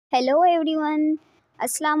Hello everyone.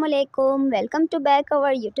 Assalamu alaikum. Welcome to back our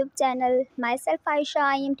YouTube channel. Myself Aisha.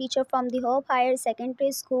 I am teacher from the Hope Higher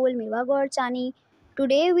Secondary School, Miwagor Chani.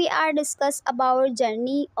 Today we are discuss about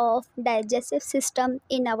journey of digestive system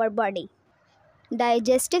in our body.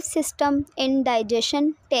 Digestive system in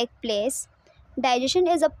digestion take place. Digestion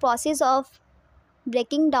is a process of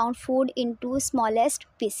breaking down food into smallest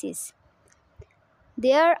pieces.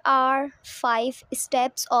 There are 5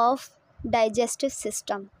 steps of digestive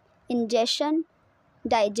system: ingestion,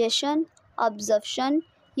 digestion, absorption,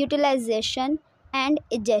 utilization, and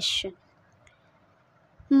digestion.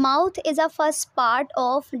 Mouth is a first part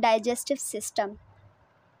of digestive system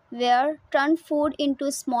where turn food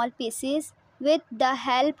into small pieces with the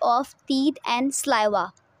help of teeth and saliva.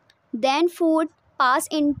 Then food pass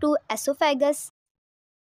into esophagus.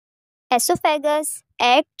 Esophagus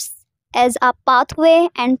acts as a pathway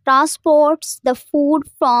and transports the food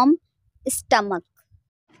from stomach.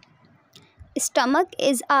 Stomach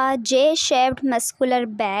is a J-shaped muscular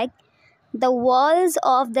bag. The walls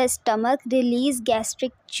of the stomach release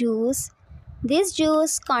gastric juice. This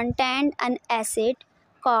juice contains an acid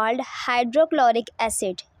called hydrochloric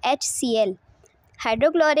acid (HCl).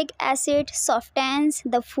 Hydrochloric acid softens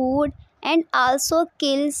the food and also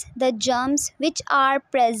kills the germs which are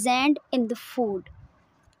present in the food.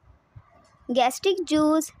 Gastric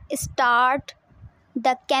juice starts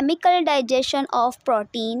the chemical digestion of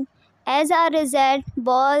protein. As a result,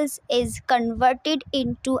 bile is converted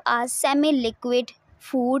into a semi-liquid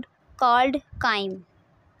food called chyme.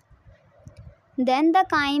 Then the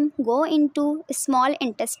chyme go into small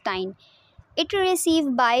intestine. It receives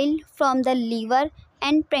bile from the liver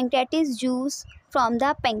and pancreatic juice from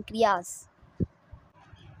the pancreas.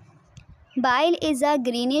 Bile is a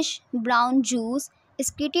greenish brown juice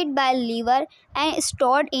excreted by liver and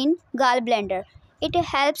stored in gallbladder. It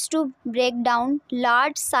helps to break down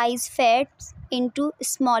large size fats into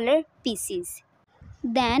smaller pieces.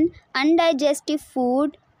 Then undigested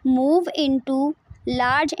food move into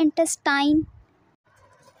large intestine.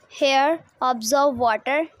 Here absorb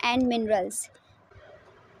water and minerals.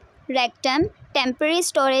 Rectum temporary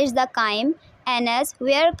storage the chyme. Anus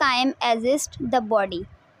where chyme assists the body.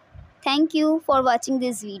 Thank you for watching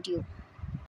this video.